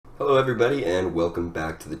Hello everybody and welcome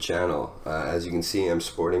back to the channel. As you can see, I'm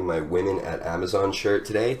sporting my Women at Amazon shirt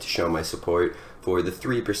today to show my support for the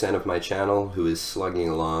 3% of my channel who is slugging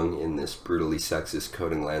along in this brutally sexist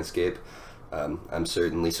coding landscape. I'm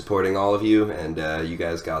certainly supporting all of you, and you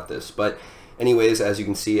guys got this. But anyways, as you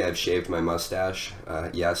can see, I've shaved my mustache.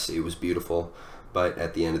 Yes, it was beautiful, but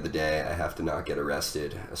at the end of the day, I have to not get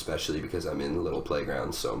arrested, especially because I'm in little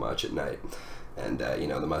playgrounds so much at night. And you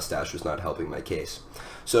know, the mustache was not helping my case.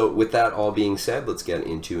 So with that all being said, let's get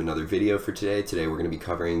into another video for today. Today we're going to be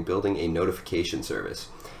covering building a notification service.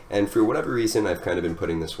 And for whatever reason, I've kind of been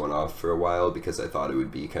putting this one off for a while because I thought it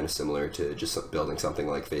would be kind of similar to just building something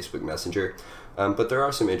like Facebook Messenger. But there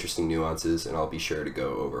are some interesting nuances, and I'll be sure to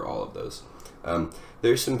go over all of those.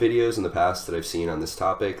 There's some videos in the past that I've seen on this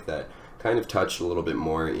topic that kind of touched a little bit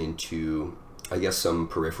more into, I guess, some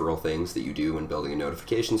peripheral things that you do when building a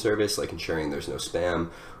notification service, like ensuring there's no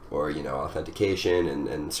spam, or, you know, authentication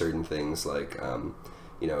and certain things like,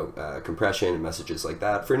 compression and messages like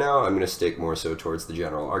that. For now, I'm going to stick more so towards the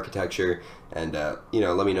general architecture, and,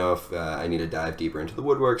 let me know if I need to dive deeper into the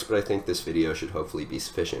woodworks, but I think this video should hopefully be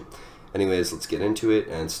sufficient. Anyways, let's get into it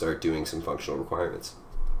and start doing some functional requirements.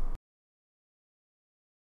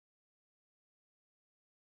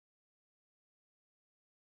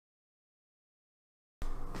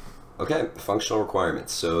 Okay, functional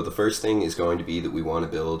requirements. So the first thing is going to be that we want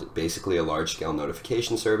to build basically a large-scale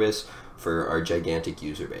notification service for our gigantic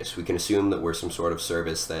user base. We can assume that we're some sort of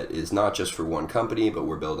service that is not just for one company, but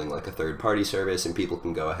we're building like a third-party service, and people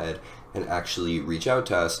can go ahead and actually reach out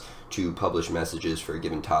to us to publish messages for a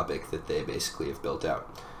given topic that they basically have built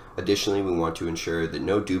out. Additionally, we want to ensure that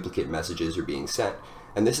no duplicate messages are being sent.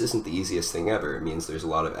 And this isn't the easiest thing ever. It means there's a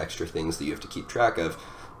lot of extra things that you have to keep track of,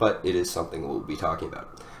 but it is something we'll be talking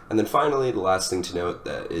about. And then finally, the last thing to note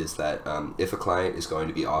is that if a client is going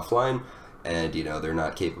to be offline and they're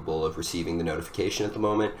not capable of receiving the notification at the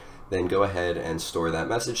moment, then go ahead and store that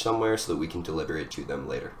message somewhere so that we can deliver it to them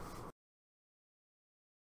later.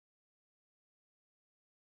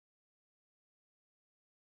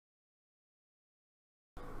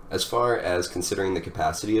 As far as considering the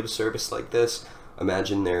capacity of a service like this,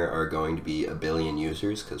 imagine there are going to be 1 billion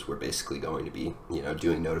users, because we're basically going to be,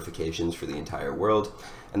 doing notifications for the entire world,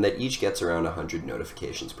 and that each gets around 100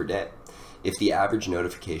 notifications per day. If the average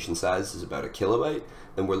notification size is about 1 kilobyte,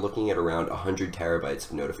 then we're looking at around 100 terabytes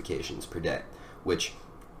of notifications per day, which,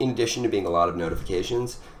 in addition to being a lot of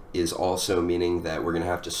notifications, is also meaning that we're going to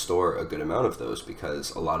have to store a good amount of those,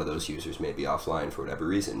 because a lot of those users may be offline for whatever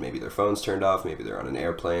reason. Maybe their phone's turned off, maybe they're on an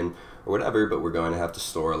airplane, or whatever, but we're going to have to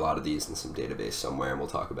store a lot of these in some database somewhere, and we'll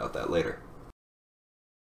talk about that later.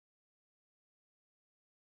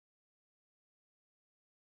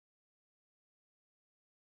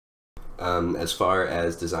 As far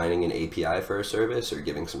as designing an API for a service or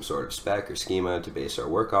giving some sort of spec or schema to base our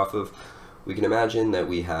work off of, we can imagine that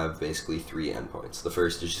we have basically 3 endpoints. The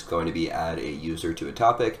first is just going to be add a user to a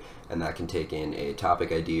topic, and that can take in a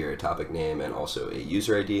topic ID or a topic name and also a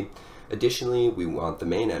user ID. Additionally, we want the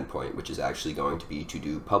main endpoint, which is actually going to be to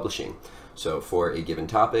do publishing. So for a given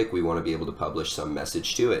topic, we want to be able to publish some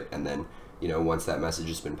message to it, and then once that message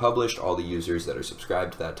has been published, all the users that are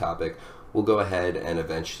subscribed to that topic will go ahead and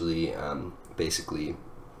eventually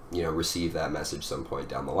receive that message some point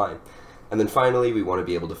down the line. And then finally, we want to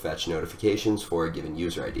be able to fetch notifications for a given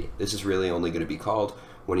user ID. This is really only going to be called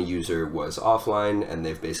when a user was offline and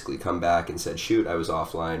they've basically come back and said, shoot, I was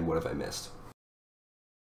offline, what have I missed?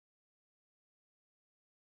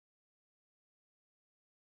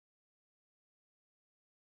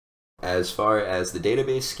 As far as the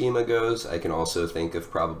database schema goes, I can also think of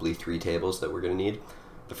probably 3 tables that we're going to need.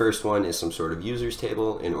 The first one is some sort of users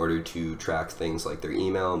table in order to track things like their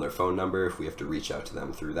email and their phone number if we have to reach out to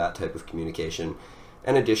them through that type of communication.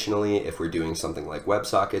 And additionally, if we're doing something like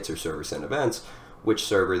WebSockets or server-sent events, which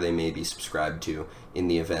server they may be subscribed to in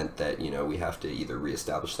the event that we have to either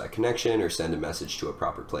reestablish that connection or send a message to a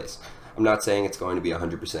proper place. I'm not saying it's going to be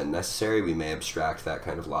 100% necessary. We may abstract that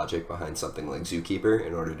kind of logic behind something like Zookeeper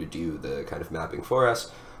in order to do the kind of mapping for us,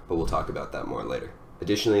 but we'll talk about that more later.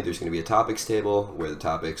 Additionally, there's going to be a topics table where the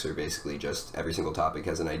topics are basically just every single topic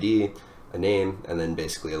has an ID, a name, and then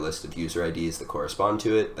basically a list of user IDs that correspond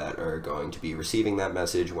to it that are going to be receiving that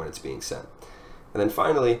message when it's being sent. And then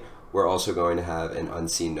finally, we're also going to have an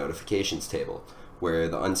unseen notifications table, where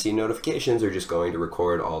the unseen notifications are just going to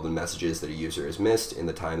record all the messages that a user has missed in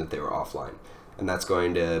the time that they were offline. And that's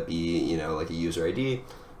going to be, like a user ID,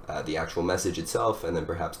 the actual message itself, and then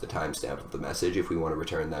perhaps the timestamp of the message if we want to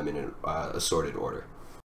return them in an assorted order.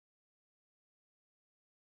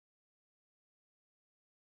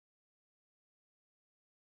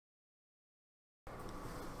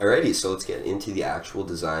 Alrighty, so let's get into the actual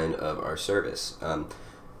design of our service.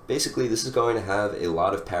 Basically, this is going to have a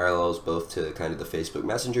lot of parallels both to kind of the Facebook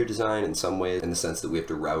Messenger design in some ways, in the sense that we have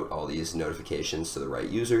to route all these notifications to the right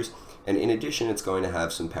users. And in addition, it's going to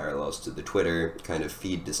have some parallels to the Twitter kind of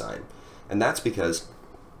feed design. And that's because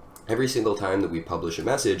every single time that we publish a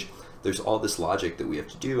message, there's all this logic that we have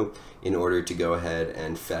to do in order to go ahead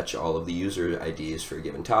and fetch all of the user IDs for a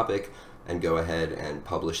given topic and go ahead and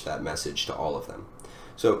publish that message to all of them.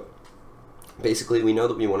 So basically, we know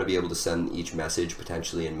that we want to be able to send each message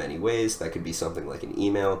potentially in many ways. That could be something like an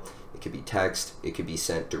email, it could be text, it could be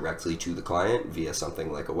sent directly to the client via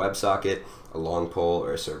something like a WebSocket, a long poll,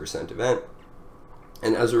 or a server-sent event.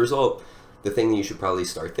 And as a result, the thing that you should probably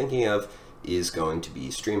start thinking of is going to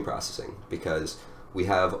be stream processing, because we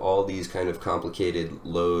have all these kind of complicated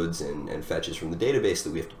loads and fetches from the database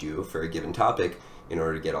that we have to do for a given topic in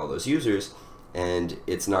order to get all those users. And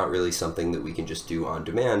it's not really something that we can just do on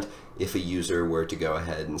demand if a user were to go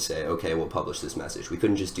ahead and say, okay, we'll publish this message. We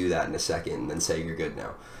couldn't just do that in a second and then say you're good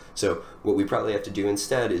now. So what we probably have to do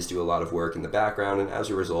instead is do a lot of work in the background, and as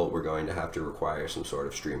a result, we're going to have to require some sort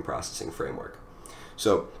of stream processing framework.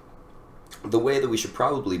 So the way that we should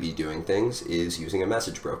probably be doing things is using a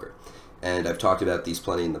message broker. And I've talked about these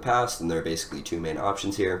plenty in the past, and there are basically two main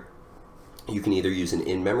options here. You can either use an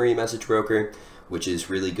in-memory message broker, which is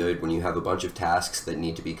really good when you have a bunch of tasks that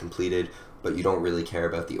need to be completed, but you don't really care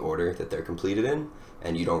about the order that they're completed in,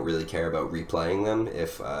 and you don't really care about replaying them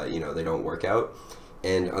if they don't work out.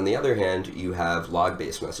 And on the other hand, you have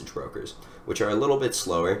log-based message brokers, which are a little bit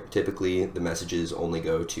slower. Typically, the messages only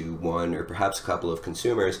go to one or perhaps a couple of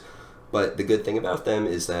consumers, but the good thing about them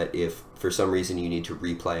is that if for some reason you need to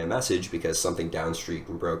replay a message because something downstream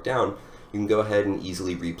broke down, you can go ahead and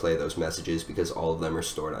easily replay those messages because all of them are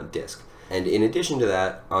stored on disk. And in addition to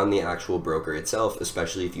that, on the actual broker itself,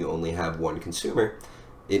 especially if you only have one consumer,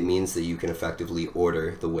 it means that you can effectively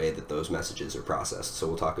order the way that those messages are processed. So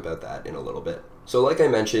we'll talk about that in a little bit. So like I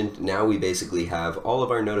mentioned, now we basically have all of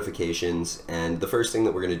our notifications, and the first thing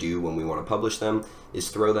that we're going to do when we want to publish them is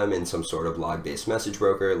throw them in some sort of log-based message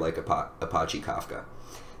broker like Apache Kafka.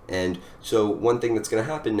 And so one thing that's going to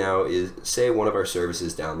happen now is, say one of our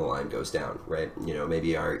services down the line goes down, right?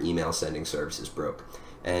 Maybe our email sending service is broke.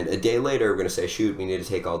 And a day later, we're going to say, shoot, we need to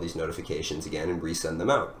take all these notifications again and resend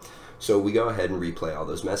them out. So we go ahead and replay all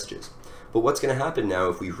those messages. But what's going to happen now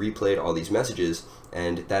if we've replayed all these messages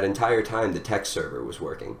and that entire time the text server was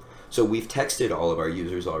working? So we've texted all of our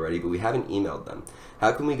users already, but we haven't emailed them.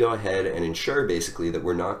 How can we go ahead and ensure basically that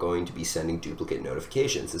we're not going to be sending duplicate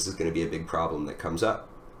notifications? This is going to be a big problem that comes up.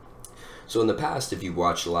 So in the past, if you've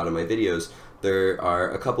watched a lot of my videos, there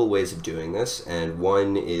are a couple ways of doing this, and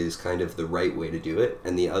one is kind of the right way to do it,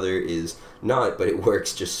 and the other is not, but it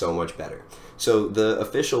works just so much better. So the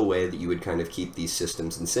official way that you would kind of keep these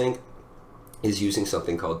systems in sync is using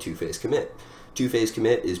something called two-phase commit. Two-phase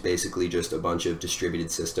commit is basically just a bunch of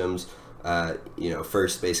distributed systems,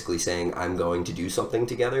 first basically saying I'm going to do something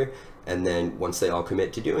together, and then once they all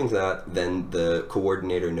commit to doing that, then the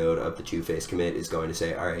coordinator node of the two-phase commit is going to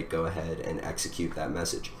say, all right, go ahead and execute that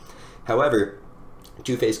message. However,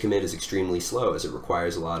 two-phase commit is extremely slow as it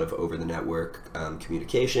requires a lot of over-the-network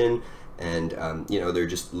communication, and there are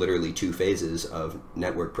just literally two phases of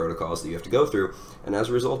network protocols that you have to go through, and as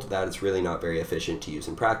a result of that, it's really not very efficient to use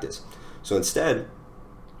in practice. So instead,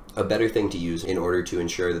 a better thing to use in order to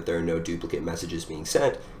ensure that there are no duplicate messages being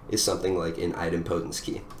sent is something like an idempotence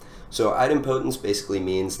key. So idempotence basically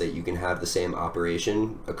means that you can have the same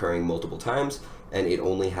operation occurring multiple times and it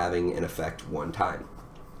only having an effect one time.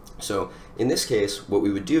 So in this case, what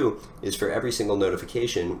we would do is for every single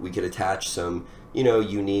notification, we could attach some,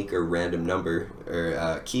 unique or random number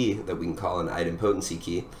or key that we can call an idempotency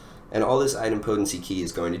key. And all this idempotency key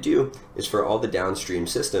is going to do is for all the downstream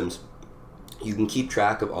systems, you can keep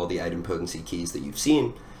track of all the idempotency keys that you've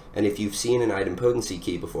seen. And if you've seen an idempotency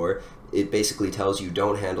key before, it basically tells you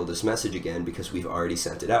don't handle this message again because we've already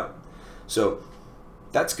sent it out. So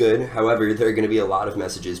that's good. However, there are going to be a lot of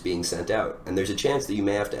messages being sent out, and there's a chance that you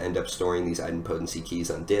may have to end up storing these idempotency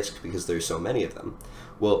keys on disk because there's so many of them.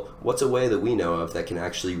 Well, what's a way that we know of that can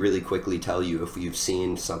actually really quickly tell you if you've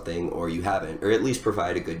seen something or you haven't, or at least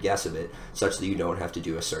provide a good guess of it, such that you don't have to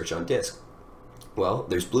do a search on disk? Well,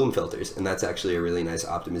 there's Bloom filters, and that's actually a really nice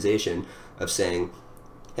optimization of saying,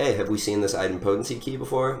 hey, have we seen this idempotency key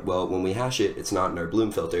before? Well, when we hash it, it's not in our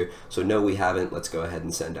Bloom filter, so no, we haven't. Let's go ahead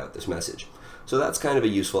and send out this message. So that's kind of a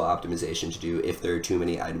useful optimization to do if there are too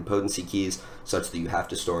many idempotency keys, such that you have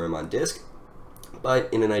to store them on disk.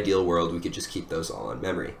 But in an ideal world, we could just keep those all on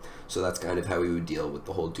memory. So that's kind of how we would deal with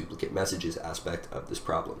the whole duplicate messages aspect of this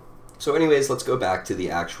problem. So anyways, let's go back to the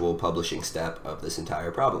actual publishing step of this entire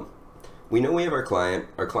problem. We know we have our client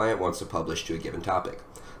wants to publish to a given topic.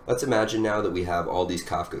 Let's imagine now that we have all these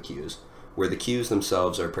Kafka queues, where the queues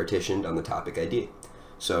themselves are partitioned on the topic ID.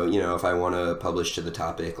 So, if I want to publish to the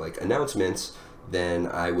topic like announcements, then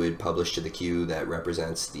I would publish to the queue that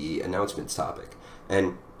represents the announcements topic.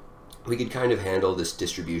 And we could kind of handle this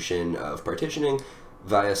distribution of partitioning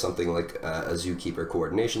via something like a zookeeper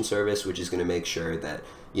coordination service, which is going to make sure that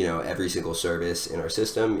every single service in our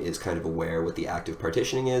system is kind of aware what the active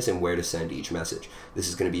partitioning is and where to send each message. This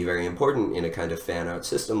is going to be very important in a kind of fan-out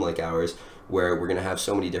system like ours, where we're going to have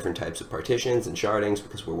so many different types of partitions and shardings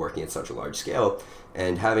because we're working at such a large scale,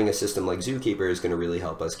 and having a system like Zookeeper is going to really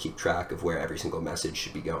help us keep track of where every single message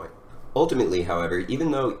should be going. Ultimately, however, even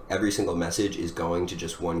though every single message is going to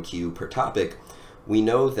just one queue per topic, we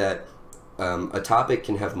know that a topic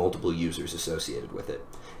can have multiple users associated with it.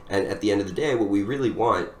 And at the end of the day, what we really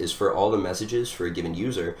want is for all the messages for a given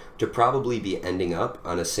user to probably be ending up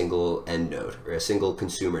on a single end node or a single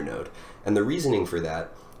consumer node. And the reasoning for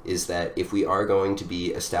that is that if we are going to be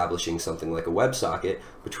establishing something like a WebSocket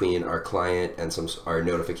between our client and our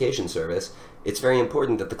notification service, it's very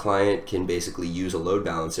important that the client can basically use a load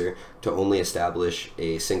balancer to only establish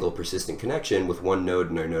a single persistent connection with one node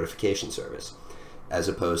in our notification service, as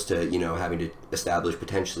opposed to having to establish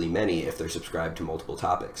potentially many if they're subscribed to multiple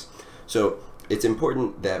topics. So it's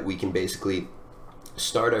important that we can basically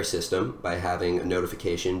start our system by having a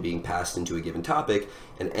notification being passed into a given topic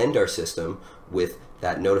and end our system with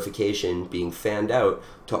that notification being fanned out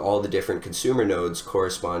to all the different consumer nodes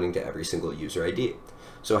corresponding to every single user ID.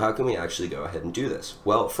 So how can we actually go ahead and do this?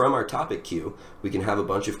 Well, from our topic queue, we can have a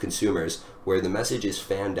bunch of consumers where the message is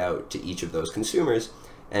fanned out to each of those consumers,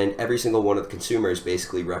 and every single one of the consumers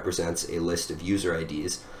basically represents a list of user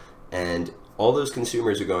IDs, and all those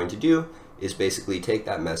consumers are going to do is basically take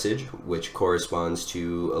that message, which corresponds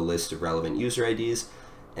to a list of relevant user IDs,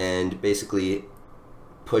 and basically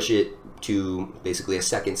push it to basically a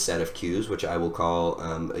second set of queues, which I will call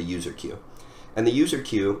a user queue. And the user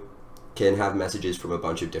queue can have messages from a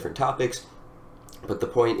bunch of different topics, but the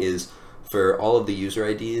point is, for all of the user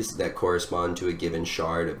IDs that correspond to a given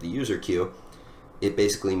shard of the user queue, it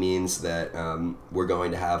basically means that we're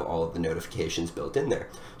going to have all of the notifications built in there,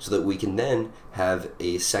 so that we can then have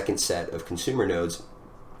a second set of consumer nodes,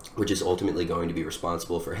 which is ultimately going to be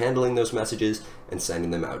responsible for handling those messages and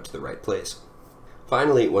sending them out to the right place.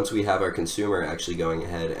 Finally, once we have our consumer actually going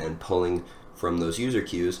ahead and pulling from those user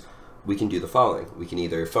queues, we can do the following. We can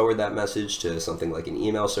either forward that message to something like an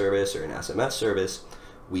email service or an SMS service.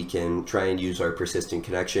 We can try and use our persistent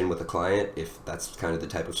connection with a client, if that's kind of the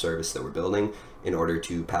type of service that we're building, in order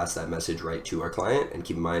to pass that message right to our client. And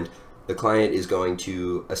keep in mind, the client is going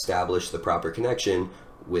to establish the proper connection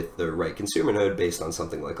with the right consumer node based on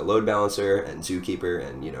something like a load balancer and Zookeeper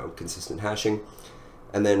and consistent hashing.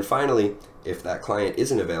 And then finally, if that client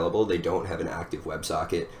isn't available, they don't have an active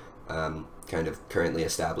WebSocket kind of currently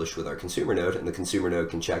established with our consumer node, and the consumer node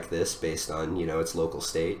can check this based on its local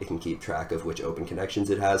state. It can keep track of which open connections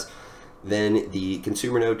it has. Then the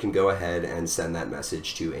consumer node can go ahead and send that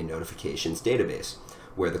message to a notifications database,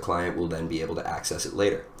 where the client will then be able to access it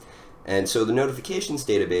later. And so the notifications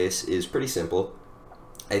database is pretty simple.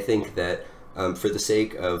 I think that for the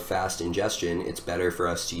sake of fast ingestion, it's better for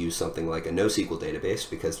us to use something like a NoSQL database,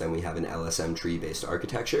 because then we have an LSM tree-based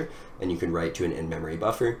architecture, and you can write to an in-memory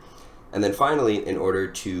buffer. And then finally, in order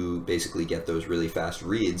to basically get those really fast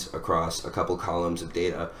reads across a couple columns of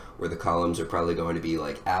data, where the columns are probably going to be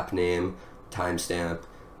like app name, timestamp,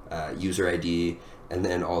 user ID, and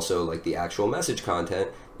then also like the actual message content,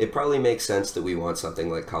 it probably makes sense that we want something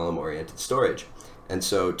like column-oriented storage. And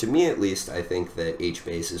so to me at least, I think that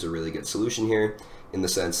HBase is a really good solution here, in the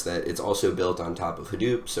sense that it's also built on top of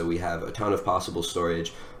Hadoop, so we have a ton of possible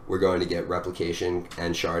storage. We're going to get replication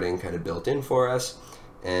and sharding kind of built in for us.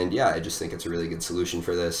 And yeah, I just think it's a really good solution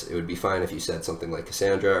for this. It would be fine if you said something like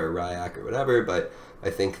Cassandra or Ryak or whatever, but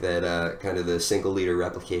I think that kind of the single leader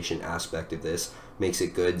replication aspect of this makes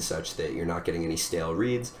it good, such that you're not getting any stale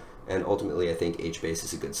reads. And ultimately, I think HBase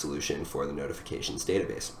is a good solution for the notifications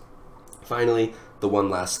database. Finally, the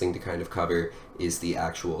one last thing to kind of cover is the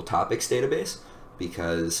actual topics database,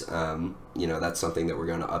 because that's something that we're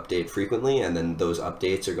going to update frequently, and then those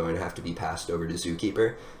updates are going to have to be passed over to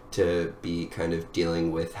Zookeeper to be kind of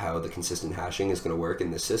dealing with how the consistent hashing is going to work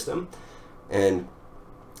in this system. And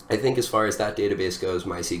I think as far as that database goes,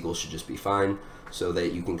 MySQL should just be fine, so that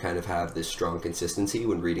you can kind of have this strong consistency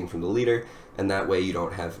when reading from the leader, and that way you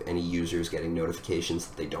don't have any users getting notifications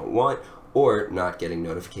that they don't want, or not getting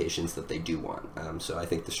notifications that they do want. So I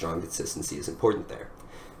think the strong consistency is important there.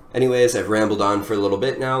 Anyways, I've rambled on for a little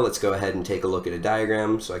bit now. Let's go ahead and take a look at a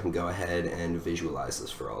diagram so I can go ahead and visualize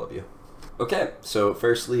this for all of you. Okay, so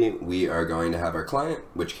firstly, we are going to have our client,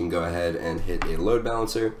 which can go ahead and hit a load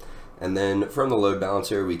balancer. And then from the load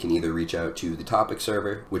balancer, we can either reach out to the topic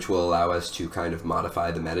server, which will allow us to kind of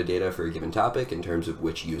modify the metadata for a given topic in terms of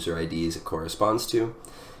which user IDs it corresponds to.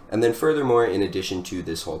 And then furthermore, in addition to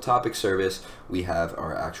this whole topic service, we have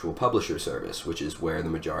our actual publisher service, which is where the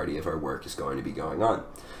majority of our work is going to be going on.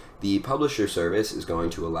 The publisher service is going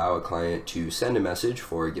to allow a client to send a message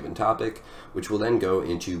for a given topic, which will then go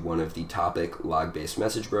into one of the topic log-based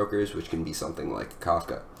message brokers, which can be something like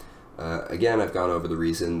Kafka. Again, I've gone over the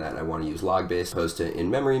reason that I want to use log-based opposed to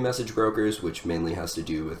in-memory message brokers, which mainly has to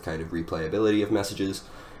do with kind of replayability of messages.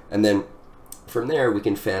 And then from there, we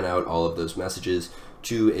can fan out all of those messages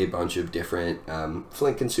to a bunch of different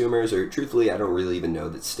Flink consumers, or truthfully, I don't really even know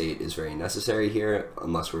that state is very necessary here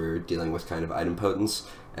unless we're dealing with kind of idempotence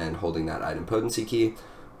and holding that idempotency key.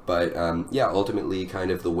 But yeah, ultimately kind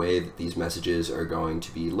of the way that these messages are going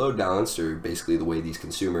to be load balanced, or basically the way these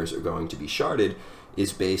consumers are going to be sharded,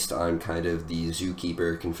 is based on kind of the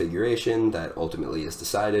zookeeper configuration that ultimately is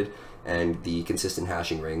decided and the consistent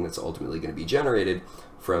hashing ring that's ultimately going to be generated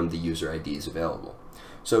from the user IDs available.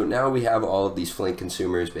 So now we have all of these Flink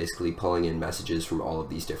consumers basically pulling in messages from all of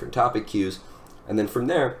these different topic queues, and then from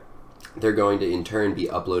there they're going to in turn be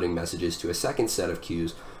uploading messages to a second set of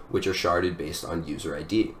queues which are sharded based on user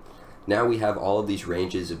ID. Now we have all of these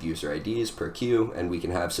ranges of user IDs per queue, and we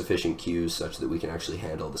can have sufficient queues such that we can actually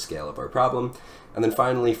handle the scale of our problem. And then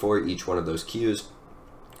finally, for each one of those queues,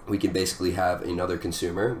 we can basically have another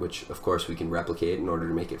consumer, which of course we can replicate in order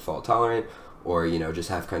to make it fault tolerant, or just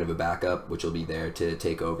have kind of a backup which will be there to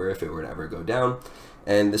take over if it were to ever go down.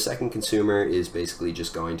 And the second consumer is basically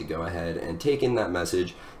just going to go ahead and take in that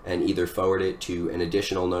message and either forward it to an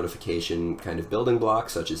additional notification kind of building block,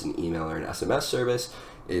 such as an email or an SMS service.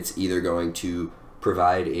 It's either going to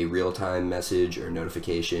provide a real-time message or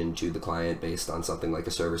notification to the client based on something like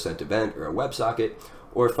a server-sent event or a WebSocket,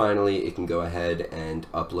 or finally it can go ahead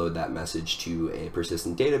and upload that message to a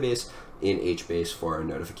persistent database in HBase for a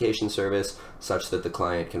notification service, such that the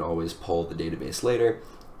client can always pull the database later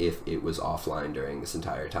if it was offline during this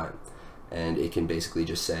entire time. And it can basically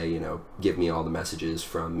just say, give me all the messages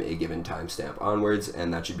from a given timestamp onwards,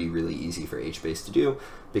 and that should be really easy for HBase to do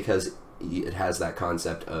because it has that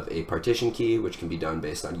concept of a partition key, which can be done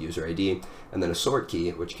based on user ID, and then a sort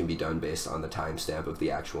key, which can be done based on the timestamp of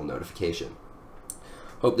the actual notification.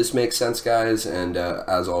 Hope this makes sense, guys, and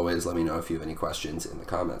as always, let me know if you have any questions in the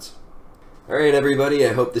comments. Alright everybody,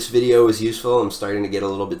 I hope this video was useful. I'm starting to get a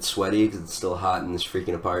little bit sweaty because it's still hot in this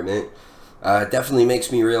freaking apartment. It definitely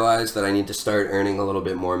makes me realize that I need to start earning a little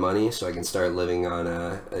bit more money so I can start living on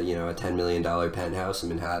a $10 million penthouse in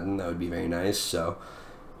Manhattan. That would be very nice. So,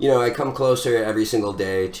 I come closer every single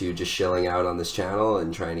day to just chilling out on this channel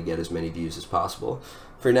and trying to get as many views as possible.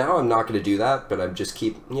 For now, I'm not going to do that, but I'm just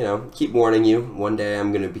keep warning you. One day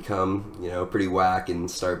I'm going to become, pretty whack and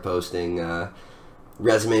start posting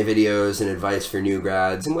resume videos and advice for new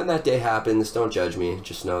grads. And when that day happens, don't judge me.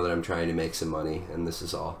 Just know that I'm trying to make some money, and this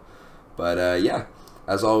is all. But yeah,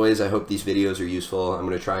 as always, I hope these videos are useful. I'm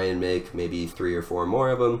going to try and make maybe 3 or 4 more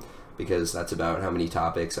of them, because that's about how many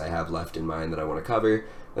topics I have left in mind that I want to cover.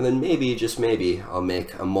 And then maybe, just maybe, I'll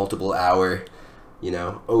make a multiple hour,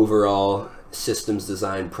 overall systems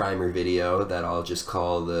design primer video that I'll just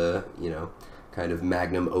call the, kind of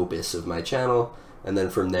magnum opus of my channel. And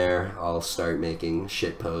then from there, I'll start making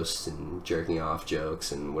shit posts and jerking off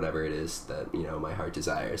jokes and whatever it is that, my heart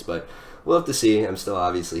desires. But we'll have to see. I'm still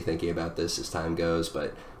obviously thinking about this as time goes.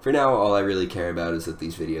 But for now, all I really care about is that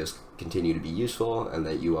these videos continue to be useful and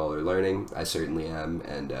that you all are learning. I certainly am,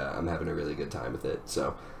 and I'm having a really good time with it.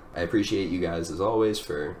 So I appreciate you guys, as always,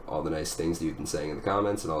 for all the nice things that you've been saying in the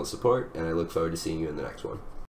comments and all the support. And I look forward to seeing you in the next one.